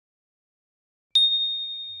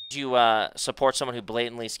You support someone who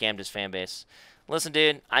blatantly scammed his fan base. Listen,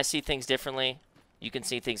 dude, I see things differently. You can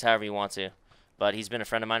see things however you want to. But he's been a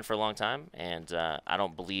friend of mine for a long time, and I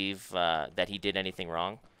don't believe that he did anything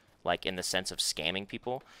wrong, like in the sense of scamming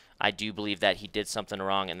people. I do believe that he did something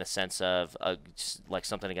wrong in the sense of like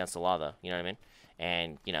something against the law, though. You know what I mean?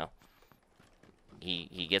 And, you know,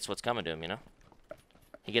 he gets what's coming to him, you know?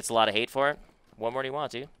 He gets a lot of hate for it. What more do you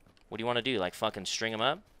want, dude? What do you want to do? Like fucking string him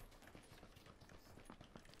up?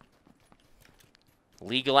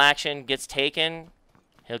 Legal action gets taken,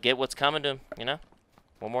 he'll get what's coming to him, you know?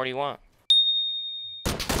 What more do you want?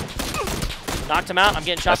 Knocked him out. I'm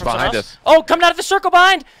getting shot from someone else. Oh, coming out of the circle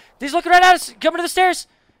behind! He's looking right at us. Coming to the stairs.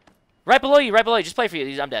 Right below you, right below you. Just play for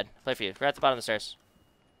you. I'm dead. Play for you. Right at the bottom of the stairs.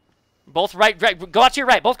 Both right. Go out to your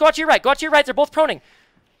right. Both go out to your right. Go out to your right. They're both proning.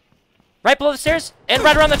 Right below the stairs and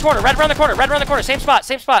right around the corner. Right around the corner. Right around the corner. Same spot.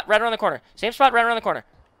 Same spot. Right around the corner. Same spot. Right around the corner.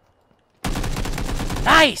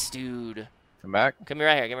 Nice, dude. Come back. Come here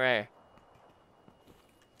right here. Come here right here.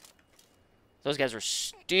 Those guys were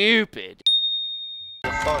stupid.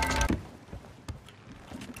 Fuck.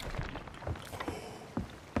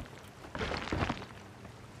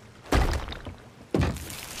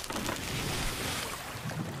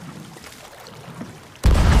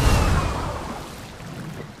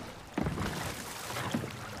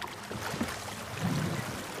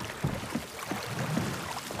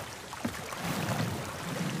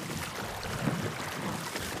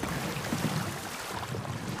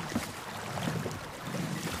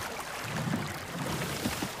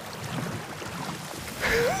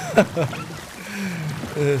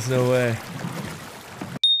 There's no way.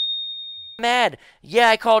 Mad. Yeah,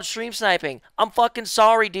 I called stream sniping. I'm fucking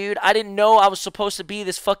sorry, dude. I didn't know I was supposed to be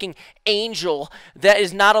this fucking angel that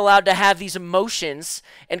is not allowed to have these emotions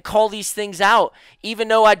and call these things out, even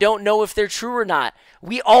though I don't know if they're true or not.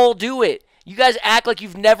 We all do it. You guys act like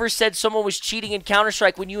you've never said someone was cheating in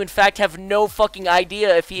Counter-Strike when you in fact have no fucking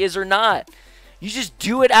idea if he is or not. You just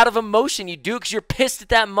do it out of emotion. You do it because you're pissed at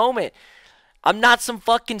that moment. I'm not some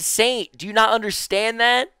fucking saint. Do you not understand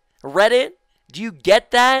that? Reddit? Do you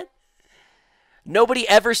get that? Nobody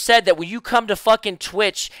ever said that when you come to fucking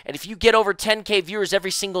Twitch and if you get over 10K viewers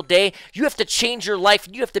every single day, you have to change your life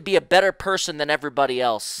and you have to be a better person than everybody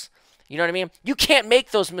else. You know what I mean? You can't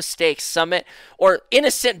make those mistakes, Summit, or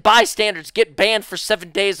innocent bystanders get banned for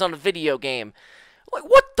 7 days on a video game. Like,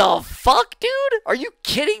 what the fuck, dude? Are you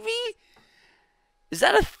kidding me? Is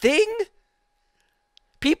that a thing?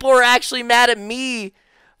 People are actually mad at me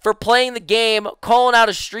for playing the game, calling out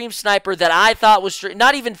a stream sniper that I thought was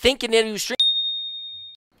not even thinking that he was stream.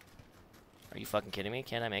 Are you fucking kidding me?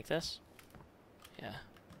 Can I make this? Yeah.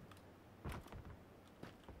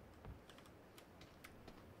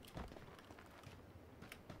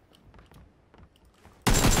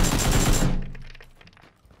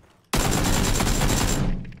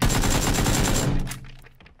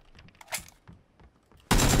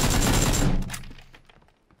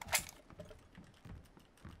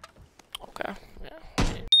 Okay. Yeah.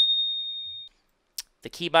 The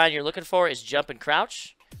keybind you're looking for is jump and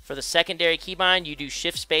crouch. For the secondary keybind, you do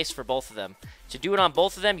shift space for both of them. To do it on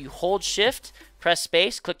both of them, you hold shift, press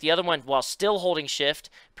space, click the other one while still holding shift,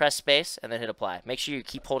 press space, and then hit apply. Make sure you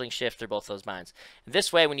keep holding shift through both those binds.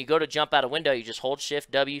 This way, when you go to jump out a window, you just hold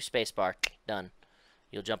shift, W, space bar. Done.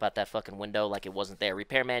 You'll jump out that fucking window like it wasn't there.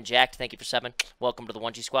 Repairman Jack, thank you for 7. Welcome to the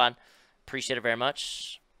 1G squad. Appreciate it very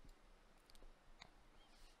much.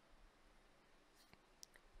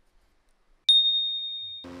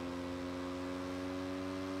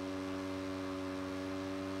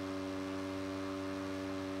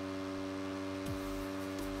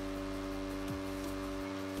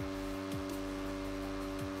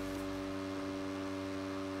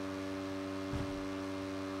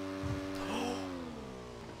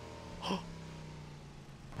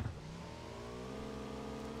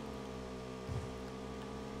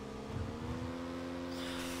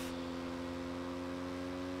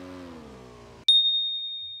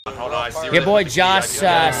 Your boy Josh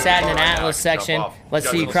sat in an Atlas section. Let's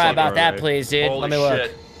see you cry about that, please, dude. Holy Let me look.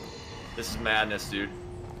 shit. This is madness, dude.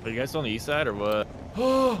 Are you guys still on the east side or what?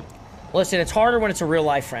 Listen, it's harder when it's a real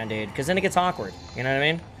life friend, dude, because then it gets awkward. You know what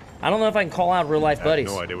I mean? I don't know if I can call out real life buddies.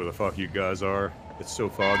 I have no idea where the fuck you guys are. It's so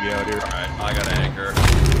foggy out here. Alright, I got an anchor.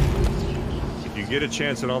 If you get a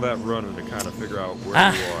chance in all that running to kind of figure out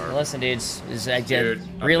where you are. Listen, dudes,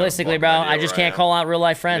 realistically, bro, I just can't call out real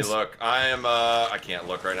life friends. Hey, look, I can't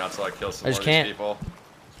look right now until I kill some more of these people.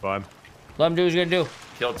 It's fine. Let him do what he's gonna do.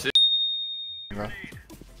 Kill 2. Bro.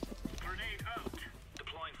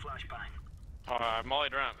 Alright,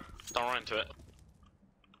 mollied around. Don't run into it.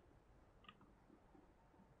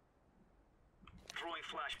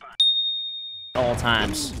 At all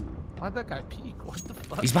times. Why'd that guy peek? What the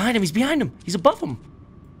fuck? He's behind him. He's behind him. He's above him.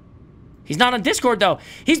 He's not on Discord though.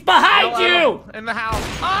 He's behind you. In the house.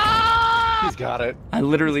 Ah! He's got it. I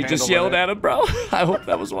literally just yelled at him, bro. I hope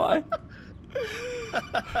that was why. Let's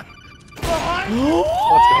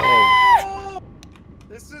go.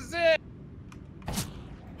 This is it.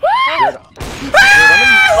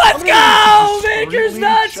 Let's go! Maker's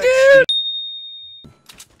nuts, dude!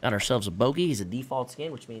 Got ourselves a bogey. He's a default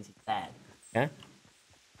skin, which means he's bad. Okay?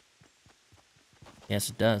 Yes,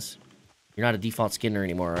 it does. You're not a default skinner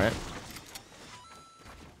anymore, right?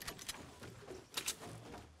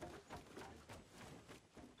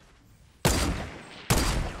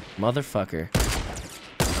 Motherfucker.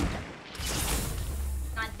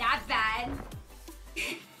 Not that bad.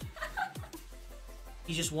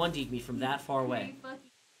 He just 1D'd me from that far away.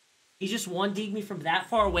 He just 1D'd me from that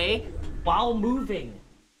far away while moving.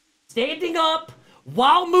 Standing up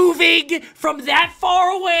while moving from that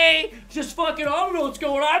far away. Just fucking, I don't know what's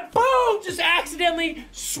going on. Boom! Just accidentally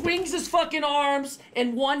swings his fucking arms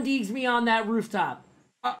and 1D'ds me on that rooftop.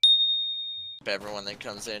 Everyone that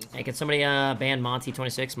comes in. Hey, can somebody ban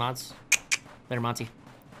Monty26 mods? Better Monty.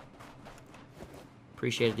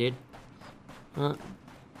 Appreciate it, dude.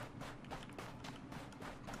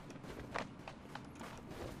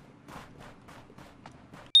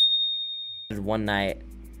 One night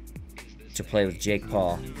to play with Jake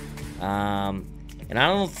Paul. And I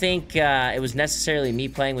don't think it was necessarily me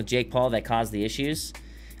playing with Jake Paul that caused the issues.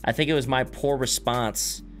 I think it was my poor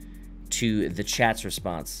response to the chat's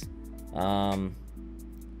response.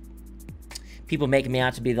 People making me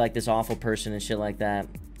out to be like this awful person and shit like that.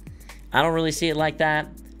 I don't really see it like that.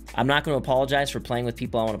 I'm not going to apologize for playing with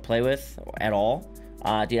people I want to play with at all.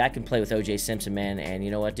 Dude, I can play with OJ Simpson, man, and you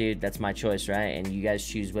know what, dude? That's my choice, right? And you guys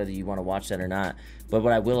choose whether you want to watch that or not. But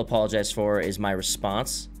what I will apologize for is my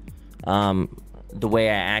response. The way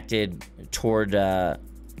I acted toward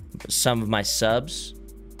some of my subs.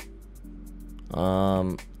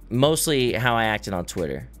 Mostly how I acted on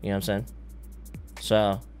Twitter. You know what I'm saying?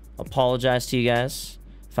 So, apologize to you guys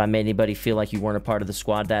if I made anybody feel like you weren't a part of the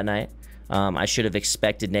squad that night. I should have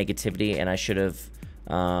expected negativity, and I should have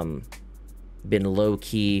been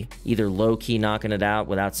low-key, either low-key knocking it out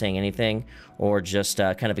without saying anything, or just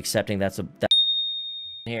kind of accepting that's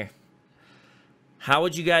here. How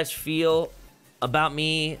would you guys feel about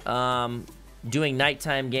me doing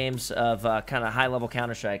nighttime games of kind of high-level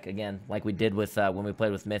Counter-Strike again, like we did with when we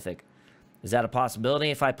played with Mythic? Is that a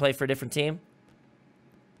possibility if I play for a different team?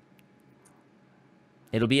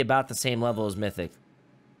 It'll be about the same level as Mythic.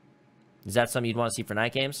 Is that something you'd want to see for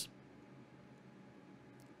night games?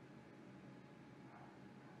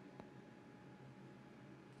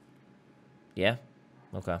 Yeah?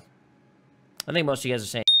 Okay. I think most of you guys are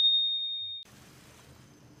saying...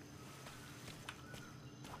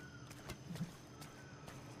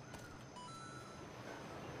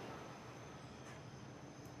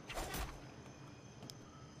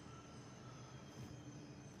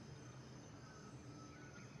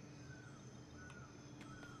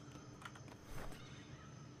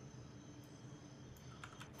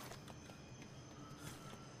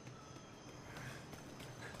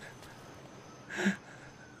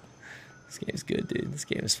 This game's good, dude. This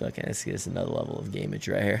game is fucking... This is another level of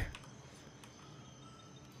gameage right here.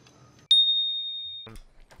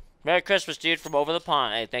 Merry Christmas, dude, from over the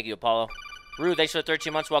pond. Hey, thank you, Apollo. Rue, thanks for the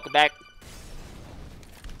 13 months. Welcome back.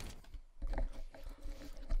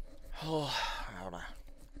 Oh, hold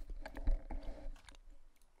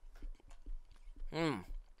on.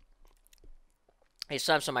 Hey,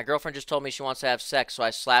 Samson, my girlfriend just told me she wants to have sex, so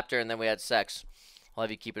I slapped her and then we had sex. I'll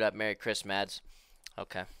have you keep it up. Merry Christmas, Mads.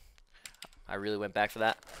 Okay. I really went back for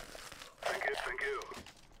that. Thank you, thank you.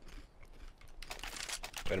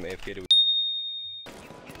 Wait a minute, AFK, do we...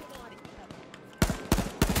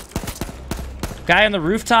 Guy on the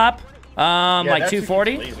rooftop, like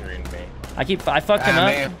 240. I fucked him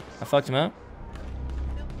up. Man. I fucked him up.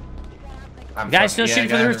 Guy's still shooting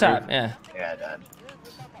for the rooftop. Yeah. Yeah, dad.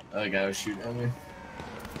 Other guy was shooting at me.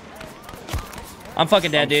 I'm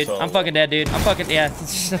fucking dead, dude. I'm fucking dead, dude. I'm fucking... Yeah, it's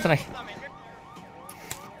just nothing I...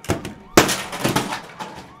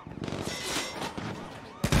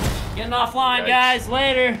 Getting offline, guys.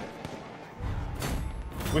 Later.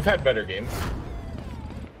 We've had better games.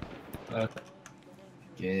 We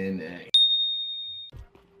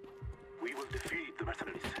will defeat the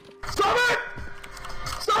mercenaries. Summit!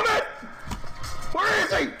 Summit! Where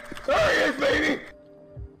is he? There he is, baby!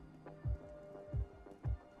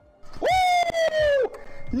 Woo!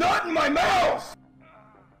 Not in my mouth!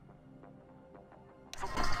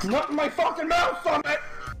 Not in my fucking mouth, Summit!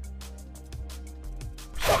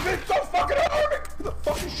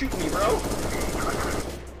 shooting me, bro.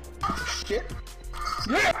 Shit.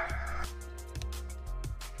 Yeah!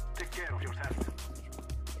 Take care of yourself.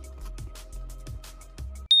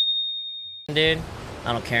 Dude,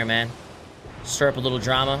 I don't care, man. Stir up a little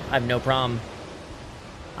drama. I have no problem.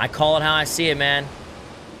 I call it how I see it, man.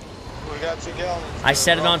 We got 2 gallons. I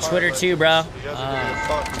said it on Twitter too, bro.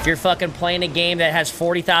 If you're fucking playing a game that has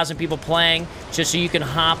 40,000 people playing just so you can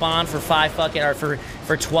hop on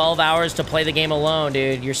for 12 hours to play the game alone,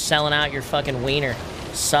 dude, you're selling out your fucking wiener.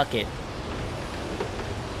 Suck it.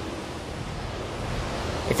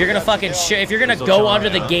 If you're gonna fucking if you're gonna go under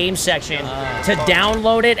the game section to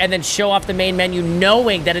download it and then show off the main menu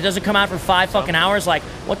knowing that it doesn't come out for 5 fucking hours, like,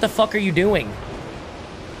 what the fuck are you doing?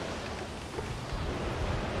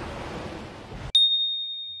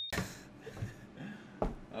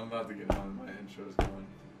 I'm about to get on. My intro's going.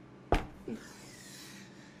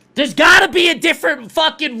 There's gotta be a different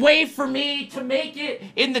fucking way for me to make it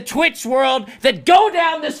in the Twitch world than go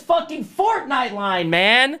down this fucking Fortnite line,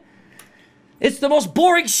 man. It's the most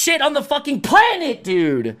boring shit on the fucking planet,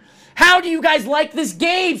 dude. How do you guys like this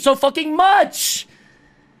game so fucking much?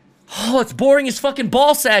 Oh, it's boring as fucking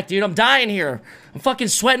ballsack, dude. I'm dying here. I'm fucking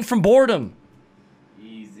sweating from boredom.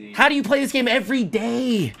 Easy. How do you play this game every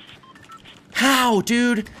day? How,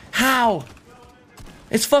 dude? How?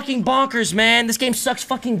 It's fucking bonkers, man. This game sucks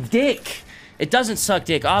fucking dick. It doesn't suck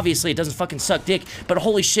dick. Obviously, it doesn't fucking suck dick. But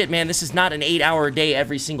holy shit, man. This is not an 8-hour day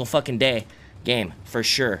every single fucking day game, for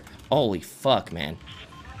sure. Holy fuck, man.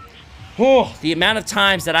 Oh, the amount of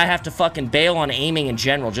times that I have to fucking bail on aiming in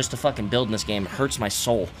general just to fucking build in this game hurts my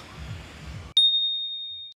soul.